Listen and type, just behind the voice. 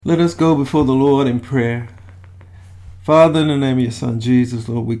Let us go before the Lord in prayer. Father, in the name of your Son, Jesus,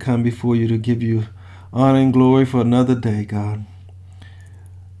 Lord, we come before you to give you honor and glory for another day, God.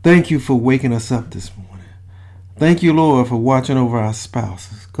 Thank you for waking us up this morning. Thank you, Lord, for watching over our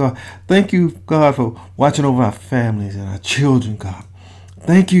spouses. God, thank you, God, for watching over our families and our children, God.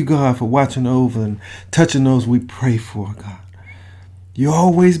 Thank you, God, for watching over and touching those we pray for, God. You've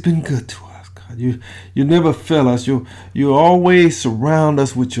always been good to us. You never fail us. You always surround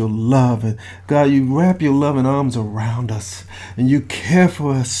us with your love. And God, you wrap your loving arms around us. And you care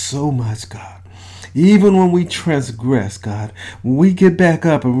for us so much, God. Even when we transgress, God, when we get back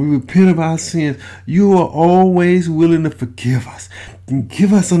up and we repent of our sins, you are always willing to forgive us and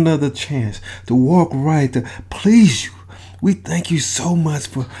give us another chance to walk right, to please you. We thank you so much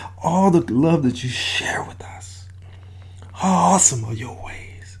for all the love that you share with us. How awesome are your ways.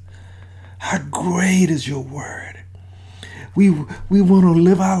 How great is your word. We want to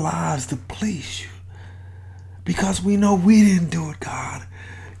live our lives to please you because we know we didn't do it, God.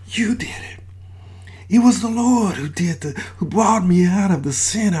 You did it. It was the Lord who brought me out of the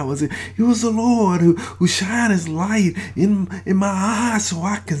sin I was in. It was the Lord who shined his light in my eyes so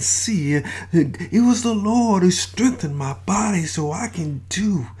I can see. It was the Lord who strengthened my body so I can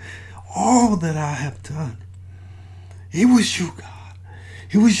do all that I have done. It was you, God.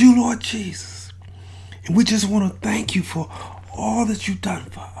 It was you, Lord Jesus. And we just want to thank you for all that you've done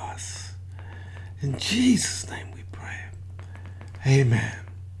for us. In Jesus' name we pray. Amen.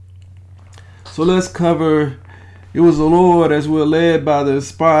 So let's cover, it was the Lord as we're led by the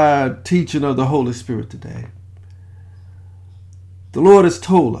inspired teaching of the Holy Spirit today. The Lord has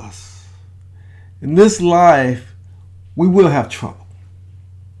told us, in this life, we will have trouble.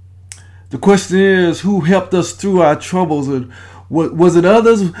 The question is, who helped us through our troubles? And was it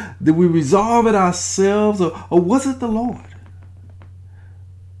others? Did we resolve it ourselves? Or was it the Lord?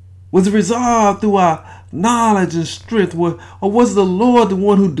 Was it resolved through our knowledge and strength? Or was the Lord the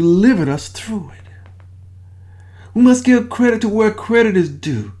one who delivered us through it? We must give credit to where credit is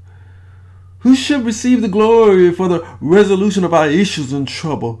due. Who should receive the glory for the resolution of our issues and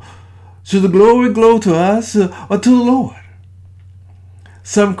trouble? Should the glory go to us or to the Lord?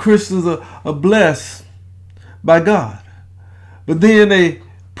 Some Christians are blessed by God, but then they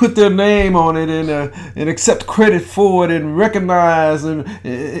put their name on it and accept credit for it and recognize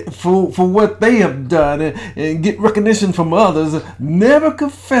for what they have done and get recognition from others, never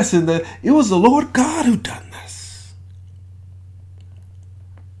confessing that it was the Lord God who done this.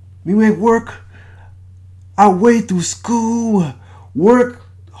 We may work our way through school, work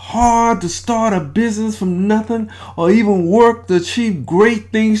hard to start a business from nothing, or even work to achieve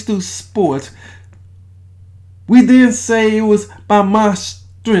great things through sports. We then say it was by my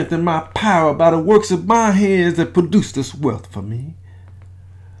strength and my power, by the works of my hands that produced this wealth for me.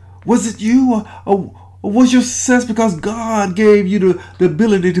 Was it you or was your success because God gave you the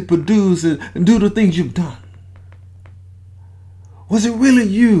ability to produce and do the things you've done? Was it really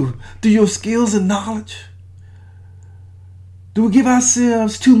you through your skills and knowledge? Do we give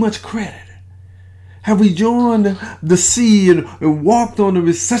ourselves too much credit? Have we joined the sea and walked on the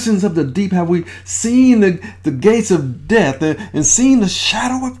recessions of the deep? Have we seen the gates of death and seen the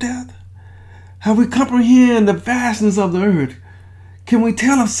shadow of death? Have we comprehended the vastness of the earth? Can we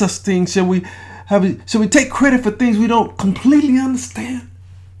tell of such things? Should we take credit for things we don't completely understand?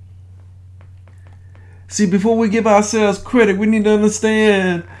 See, before we give ourselves credit, we need to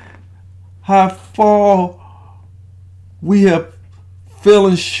understand how far we have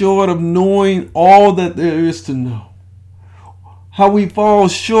fallen short of knowing all that there is to know. How we fall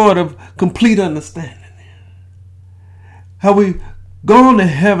short of complete understanding. How we've gone to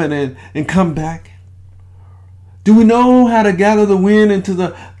heaven and come back. Do we know how to gather the wind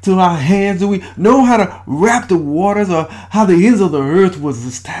into our hands? Do we know how to wrap the waters, or how the ends of the earth was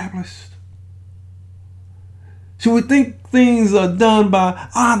established? Should we think things are done by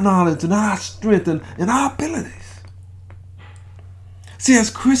our knowledge and our strength and our abilities? See,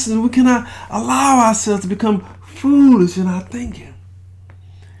 as Christians, we cannot allow ourselves to become foolish in our thinking.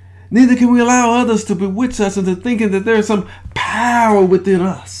 Neither can we allow others to bewitch us into thinking that there is some power within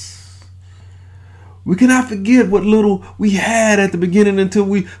us. We cannot forget what little we had at the beginning until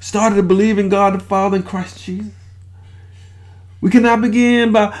we started to believe in God the Father and Christ Jesus. We cannot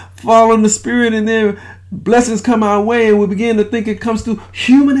begin by following the Spirit and then blessings come our way and we begin to think it comes through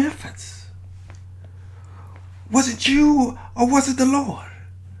human efforts. Was it you or was it the Lord?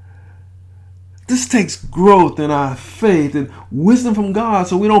 This takes growth in our faith and wisdom from God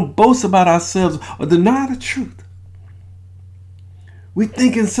so we don't boast about ourselves or deny the truth. We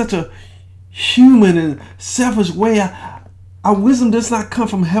think in such a human and selfish way. Our wisdom does not come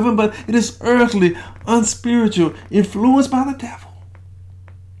from heaven, but it is earthly, unspiritual, influenced by the devil.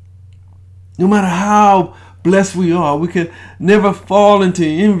 No matter how blessed we are, we can never fall into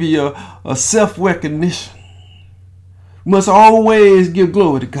envy or self-recognition. We must always give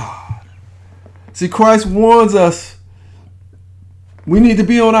glory to God. See, Christ warns us we need to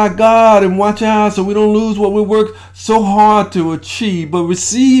be on our guard and watch out so we don't lose what we worked so hard to achieve, but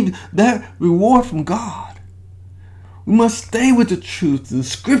receive that reward from God. We must stay with the truth and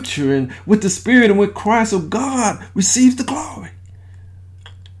Scripture and with the Spirit and with Christ, so God receives the glory.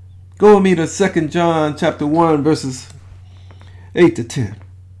 Go with me to 2 John chapter 1, verses 8 to 10.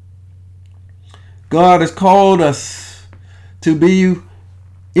 God has called us to be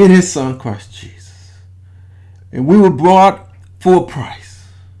in His Son, Christ Jesus. And we were brought for a price.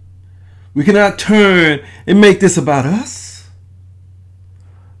 We cannot turn and make this about us.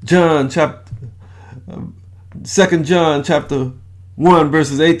 2 John chapter 1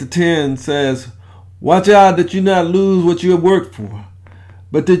 verses 8 to 10 says, watch out that you not lose what you have worked for,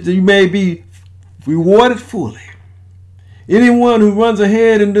 but that you may be rewarded fully. Anyone who runs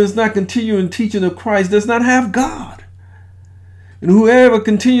ahead and does not continue in teaching of Christ does not have God. And whoever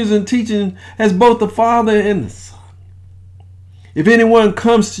continues in teaching has both the Father and the Son. If anyone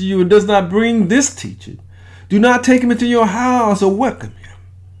comes to you and does not bring this teaching, do not take him into your house or welcome him.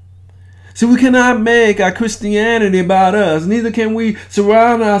 So we cannot make our Christianity about us, neither can we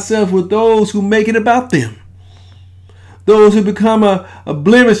surround ourselves with those who make it about them, those who become a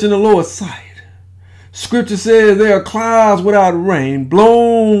blemish in the Lord's sight. Scripture says they are clouds without rain,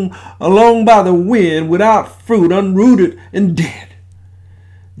 blown along by the wind, without fruit, unrooted and dead.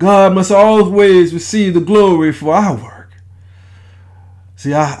 God must always receive the glory for our work.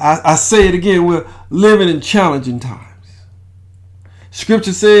 See, I say it again, we're living in challenging times.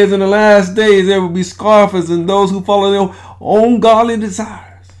 Scripture says in the last days there will be scoffers and those who follow their own godly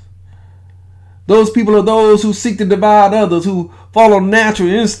desires. Those people are those who seek to divide others, who follow natural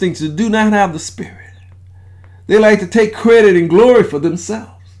instincts and do not have the Spirit. They like to take credit and glory for themselves.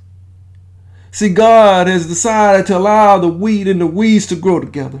 See, God has decided to allow the wheat and the weeds to grow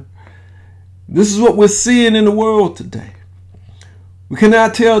together. This is what we're seeing in the world today. We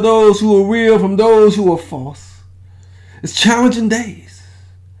cannot tell those who are real from those who are false. It's challenging days.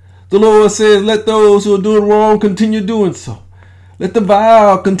 The Lord says, let those who are doing wrong continue doing so. Let the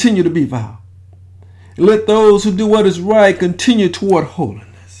vile continue to be vile. And let those who do what is right continue toward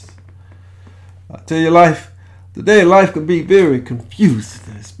holiness. I tell you, today life can be very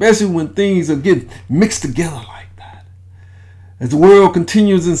confusing, especially when things are getting mixed together like that. As the world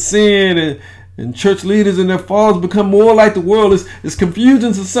continues in sin and church leaders and their followers become more like the world, is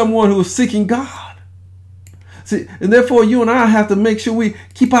confusing to someone who is seeking God. See, and therefore you and I have to make sure we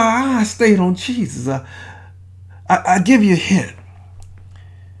keep our eyes stayed on Jesus. I give you a hint.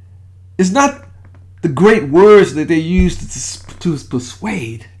 It's not the great words that they use to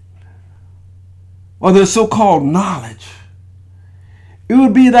persuade, or their so-called knowledge. It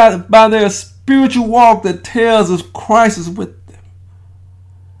would be that by their spiritual walk that tells us Christ is with them.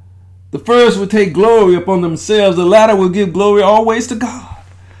 The first will take glory upon themselves. The latter will give glory always to God,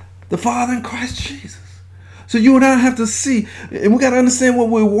 the Father in Christ Jesus. So you and I have to see, and we got to understand what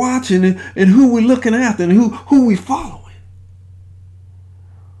we're watching and who we're looking after and who we're following.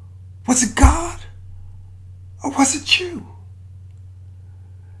 Was it God or was it you?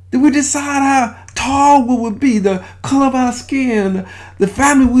 Did we decide how tall we would be, the color of our skin, the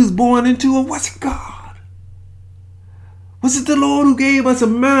family we was born into, or was it God? Was it the Lord who gave us a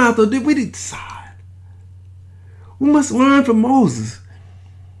mouth, or did we decide? We must learn from Moses.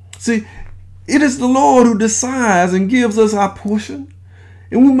 See, it is the Lord who decides and gives us our portion.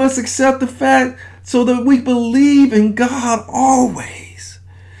 And we must accept the fact so that we believe in God always.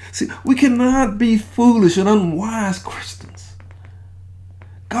 See, we cannot be foolish and unwise Christians.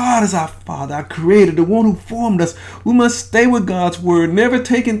 God is our Father, our Creator, the one who formed us. We must stay with God's word, never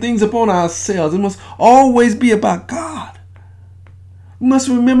taking things upon ourselves. It must always be about God. We must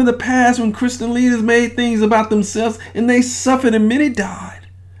remember the past when Christian leaders made things about themselves and they suffered and many died.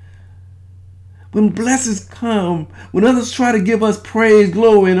 When blessings come, when others try to give us praise,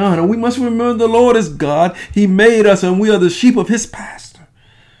 glory, and honor, we must remember the Lord is God. He made us and we are the sheep of His pasture.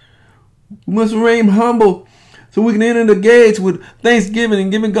 We must remain humble so we can enter the gates with thanksgiving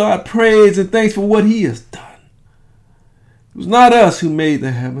and giving God praise and thanks for what He has done. It was not us who made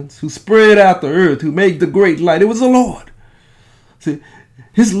the heavens, who spread out the earth, who made the great light. It was the Lord. See,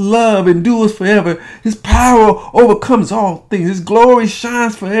 His love endures forever. His power overcomes all things. His glory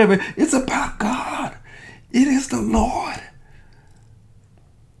shines forever. It's about God. It is the Lord.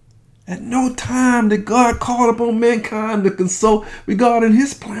 At no time did God call upon mankind to consult regarding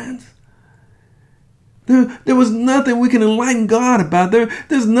his plans. There was nothing we can enlighten God about.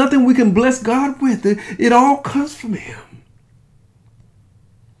 There's nothing we can bless God with. It all comes from him.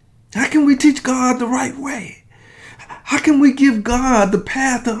 How can we teach God the right way? How can we give God the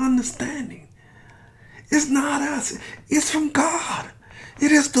path to understanding? It's not us. It's from God.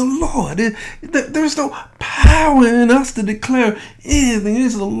 It is the Lord. There's no power in us to declare anything. It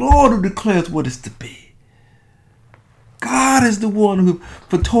is the Lord who declares what is to be. God is the one who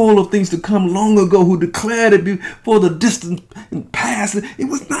foretold of things to come long ago, who declared it before the distant past. It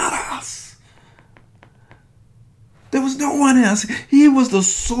was not us. There was no one else. He was the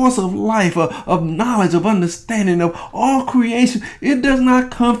source of life, of knowledge, of understanding of all creation. It does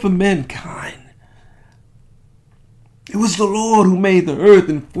not come from mankind. It was the Lord who made the earth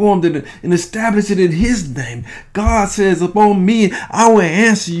and formed it and established it in his name. God says, upon me, I will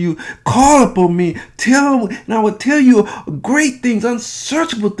answer you. Call upon me. Tell me, and I will tell you great things,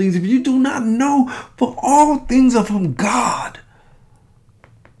 unsearchable things, if you do not know, for all things are from God.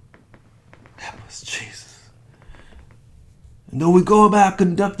 That was Jesus. And though we go about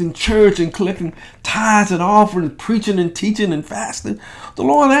conducting church and collecting tithes and offerings, preaching and teaching and fasting, the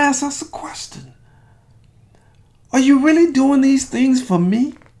Lord asks us a question. Are you really doing these things for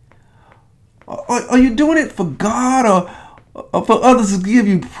me? Are you doing it for God or for others to give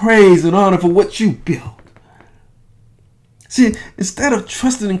you praise and honor for what you built? See, instead of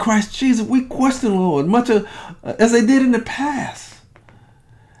trusting in Christ Jesus, we question the Lord much as they did in the past.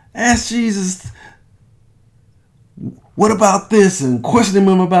 Ask Jesus, what about this? And question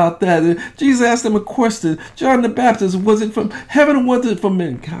him about that. And Jesus asked them a question. John the Baptist, was it from heaven or was it from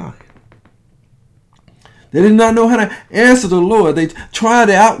mankind? They did not know how to answer the Lord. They tried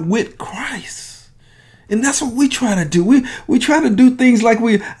to outwit Christ. And that's what we try to do. We try to do things like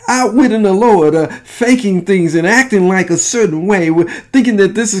we're outwitting the Lord, faking things and acting like a certain way. We're thinking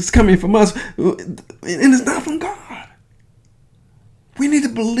that this is coming from us, and it's not from God. We need to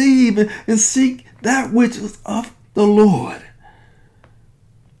believe and seek that which is of the Lord.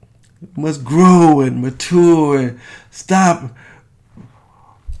 We must grow and mature and stop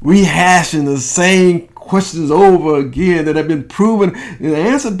rehashing the same questions over again that have been proven and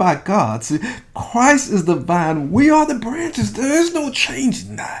answered by God. See, Christ is the vine. We are the branches. There is no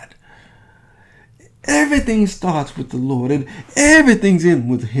changing that. Everything starts with the Lord and everything's in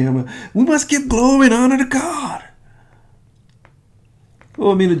with him. We must give glory and honor to God. Go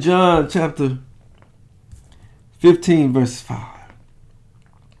with me to John chapter 15, verse 5.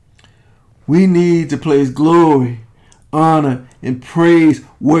 We need to place glory, honor, and praise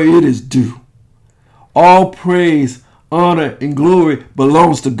where it is due. All praise, honor, and glory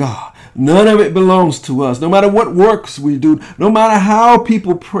belongs to God. None of it belongs to us. No matter what works we do, no matter how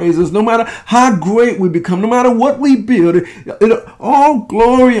people praise us, no matter how great we become, no matter what we build, all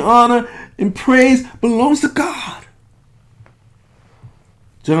glory, honor, and praise belongs to God.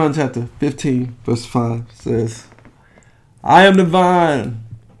 John chapter 15, verse 5 says, I am the vine,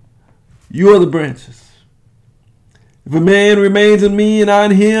 you are the branches. If a man remains in me and I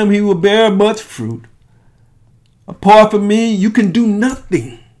in him, he will bear much fruit. Apart from me, you can do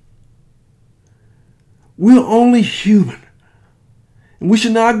nothing. We're only human. And we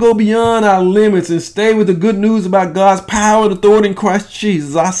should not go beyond our limits and stay with the good news about God's power and authority in Christ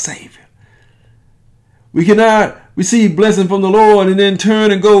Jesus, our Savior. We cannot receive blessing from the Lord and then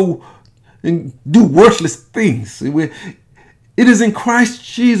turn and go and do worthless things. It is in Christ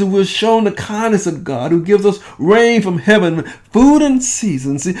Jesus we're shown the kindness of God, who gives us rain from heaven, food in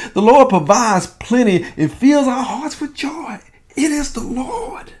season. See, the Lord provides plenty and fills our hearts with joy. It is the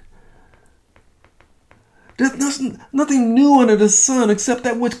Lord. There's nothing new under the sun except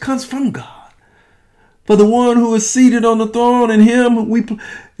that which comes from God. For the one who is seated on the throne, in him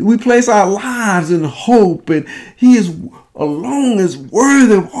we place our lives in hope, and he is alone is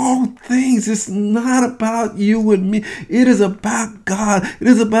worthy of all things. It's not about you and me. It is about God. It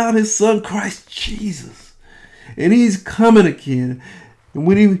is about his son, Christ Jesus. And he's coming again. And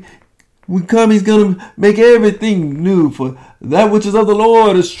when we come, he's going to make everything new. For that which is of the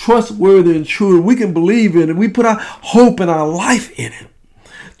Lord is trustworthy and true. And we can believe in it. We put our hope and our life in him.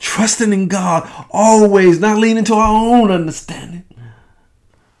 Trusting in God always, not leaning to our own understanding.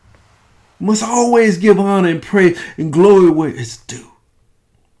 We must always give honor and praise and glory where it's due.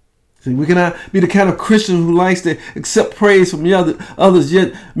 See, we cannot be the kind of Christian who likes to accept praise from the others,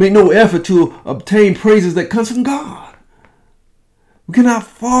 yet make no effort to obtain praises that comes from God. We cannot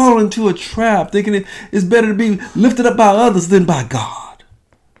fall into a trap thinking it's better to be lifted up by others than by God.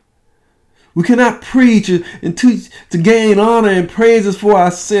 We cannot preach and teach to gain honor and praises for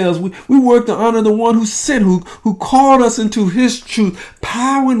ourselves. We work to honor the one who sent, who called us into his truth,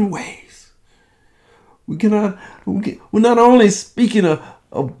 power, and ways. We're not only speaking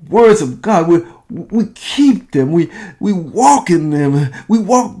of words of God, we keep them, we walk in them, we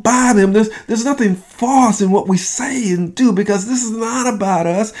walk by them. There's nothing false in what we say and do, because this is not about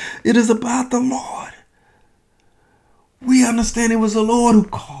us. It is about the Lord. We understand it was the Lord who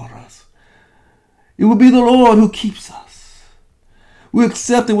called us. It will be the Lord who keeps us. We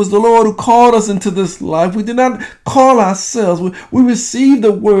accept it was the Lord who called us into this life. We did not call ourselves. We received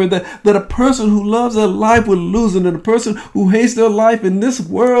the word that a person who loves their life will lose it, and a person who hates their life in this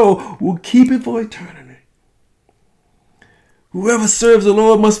world will keep it for eternity. Whoever serves the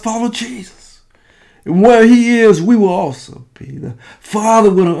Lord must follow Jesus. And where he is, we will also be. The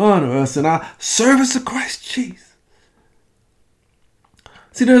Father will honor us in our service to Christ Jesus.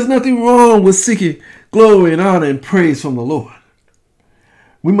 See, there's nothing wrong with seeking glory and honor and praise from the Lord.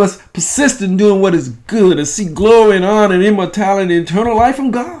 We must persist in doing what is good and seek glory and honor and immortality and eternal life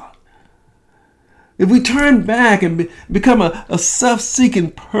from God. If we turn back and become a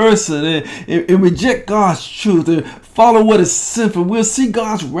self-seeking person and reject God's truth and follow what is sinful, we'll see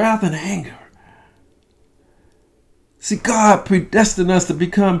God's wrath and anger. See, God predestined us to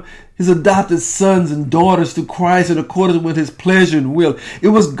become his adopted sons and daughters through Christ in accordance with his pleasure and will. It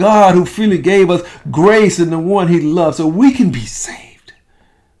was God who freely gave us grace in the one he loved so we can be saved.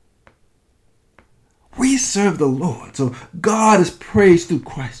 We serve the Lord, so God is praised through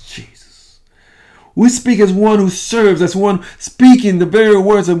Christ Jesus. We speak as one who serves, as one speaking the very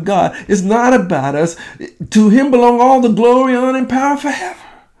words of God. It's not about us. To him belong all the glory, honor, and power forever.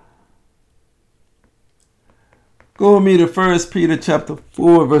 Go with me to 1 Peter chapter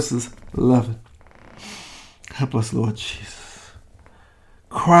 4, verses 11. Help us, Lord Jesus.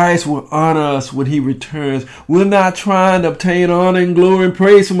 Christ will honor us when he returns. We're not trying to obtain honor and glory and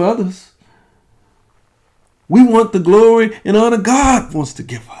praise from others. We want the glory and honor God wants to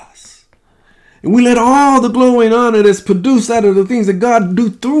give us. And we let all the glory and honor that's produced out of the things that God do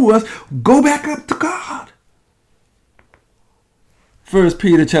through us go back up to God. 1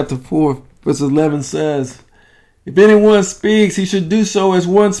 Peter chapter 4, verse 11 says, if anyone speaks, he should do so as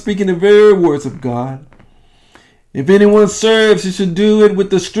one speaking the very words of God. If anyone serves, he should do it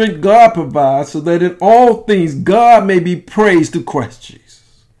with the strength God provides, so that in all things God may be praised through Christ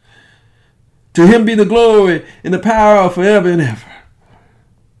Jesus. To him be the glory and the power forever and ever.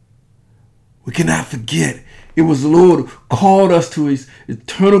 We cannot forget it was the Lord who called us to his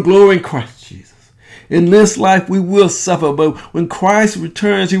eternal glory in Christ Jesus. In this life we will suffer, but when Christ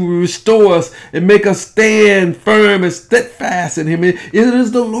returns, he will restore us and make us stand firm and steadfast in him. It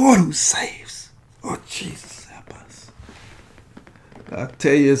is the Lord who saves. Oh, Jesus, help us. I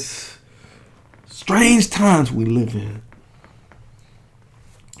tell you, it's strange times we live in.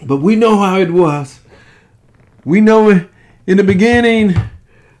 But we know how it was. We know in the beginning,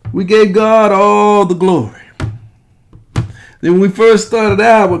 we gave God all the glory. Then when we first started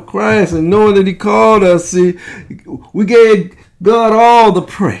out with Christ and knowing that he called us, see, we gave God all the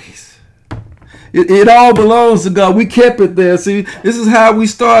praise. It all belongs to God. We kept it there. See, this is how we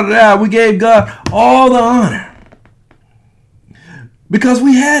started out. We gave God all the honor. Because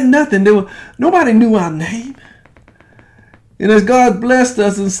we had nothing. Nobody knew our name. And as God blessed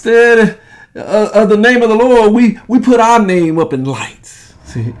us, instead of the name of the Lord, we put our name up in lights.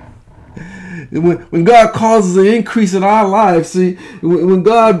 See? When God causes an increase in our lives, see, when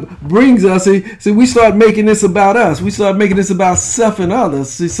God brings us, see, we start making this about us. We start making this about self and others.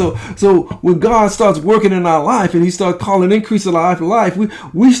 See, so when God starts working in our life and he starts calling increase in our life,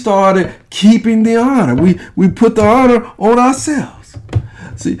 we started keeping the honor. We put the honor on ourselves.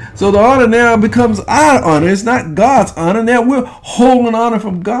 See, so the honor now becomes our honor. It's not God's honor. Now we're holding honor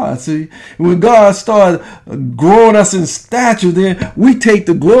from God. See, and when God starts growing us in stature, then we take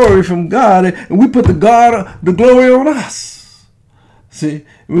the glory from God and we put the glory on us. See,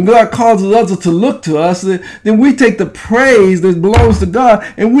 when God causes others to look to us, then we take the praise that belongs to God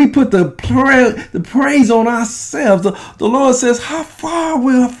and we put the praise on ourselves. The Lord says, how far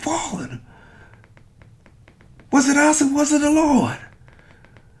we have fallen. Was it us or was it the Lord?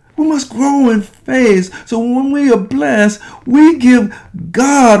 We must grow in faith. So when we are blessed, we give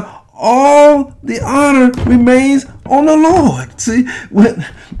God all the honor remains on the Lord. See,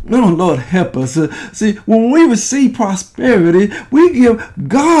 Lord help us. See, when we receive prosperity, we give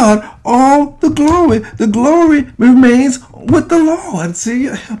God all the glory. The glory remains with the Lord. See,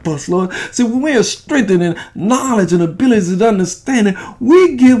 help us, Lord. See, when we are strengthened in knowledge and abilities and understanding,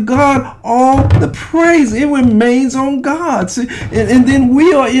 we give God all the praise. It remains on God. See, and then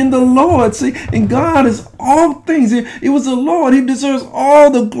we are in the Lord. See, and God is all things. It was the Lord. He deserves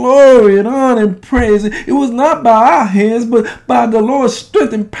all the glory and honor and praise. It was not by our hands, but by the Lord's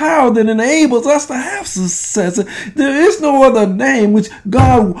strength and power that enables us to have success. There is no other name which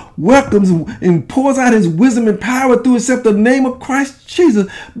God welcomes and pours out his wisdom and power through except the name of Christ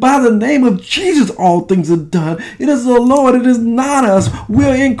Jesus. By the name of Jesus, all things are done. It is the Lord. It is not us. We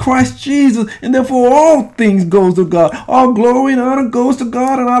are in Christ Jesus, and therefore all things goes to God. All glory and honor goes to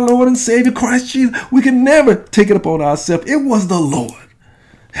God and our Lord and Savior Christ Jesus. We can never take it upon ourselves. It was the Lord.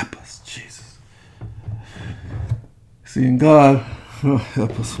 Help us, Jesus. Seeing God, oh,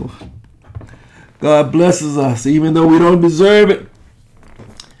 help us, Lord. God blesses us even though we don't deserve it.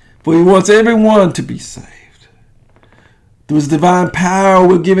 For he wants everyone to be saved. Through his divine power,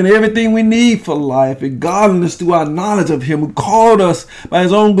 we're given everything we need for life and godliness through our knowledge of him who called us by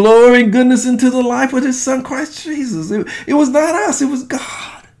his own glory and goodness into the life of his son Christ Jesus. It was not us, it was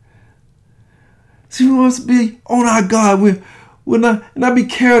God. See, we must be on our God. We'll not be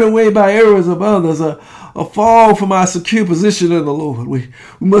carried away by errors of others or fall from our secure position in the Lord. We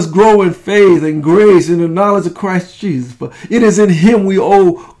must grow in faith and grace and the knowledge of Christ Jesus. For it is in him we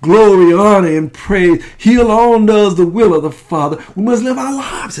owe glory, honor, and praise. He alone does the will of the Father. We must live our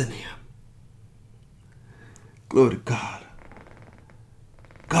lives in him. Glory to God.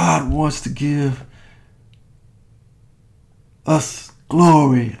 God wants to give us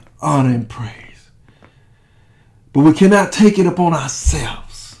glory, honor, and praise. But we cannot take it upon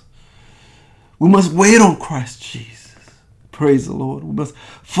ourselves. We must wait on Christ Jesus. Praise the Lord. We must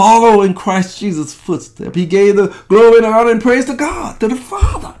follow in Christ Jesus' footsteps. He gave the glory and honor and praise to God, to the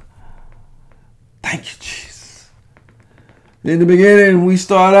Father. Thank you, Jesus. In the beginning, we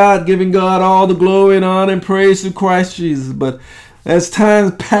start out giving God all the glory and honor and praise to Christ Jesus. But as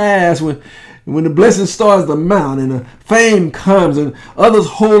times pass, when the blessing starts to mount and the fame comes and others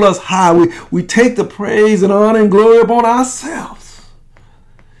hold us high, we take the praise and honor and glory upon ourselves.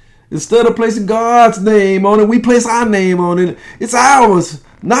 Instead of placing God's name on it, we place our name on it. It's ours,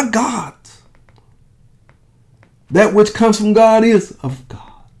 not God's. That which comes from God is of God.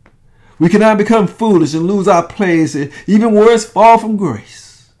 We cannot become foolish and lose our place, even worse, fall from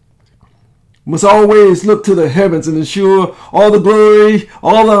grace. We must always look to the heavens and ensure all the glory,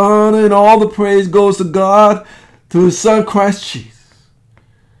 all the honor, and all the praise goes to God through his son Christ Jesus.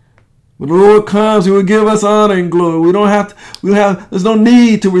 When the Lord comes, he will give us honor and glory. There's no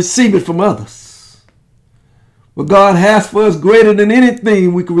need to receive it from others. What God has for us greater than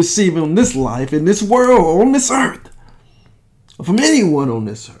anything we can receive in this life, in this world, on this earth, or from anyone on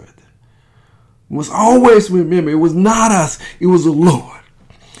this earth. We must always remember it was not us, it was the Lord.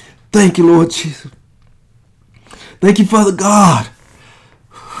 Thank you, Lord Jesus. Thank you, Father God.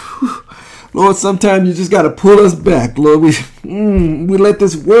 Lord, sometimes you just got to pull us back, Lord. We let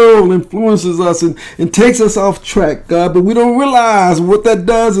this world influences us and takes us off track, God. But we don't realize what that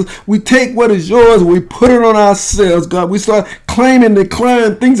does is we take what is yours, we put it on ourselves, God. We start claiming,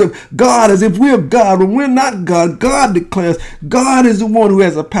 declaring things of God as if we're God. When we're not God, God declares God is the one who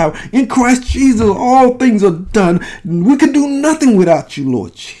has the power. In Christ Jesus, all things are done. We can do nothing without you,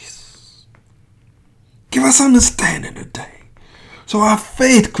 Lord Jesus. Give us understanding today so our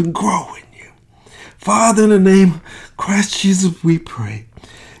faith can grow in you. Father, in the name of Christ Jesus, we pray.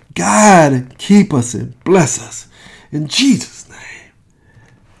 Guide and keep us and bless us. In Jesus' name,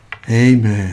 amen.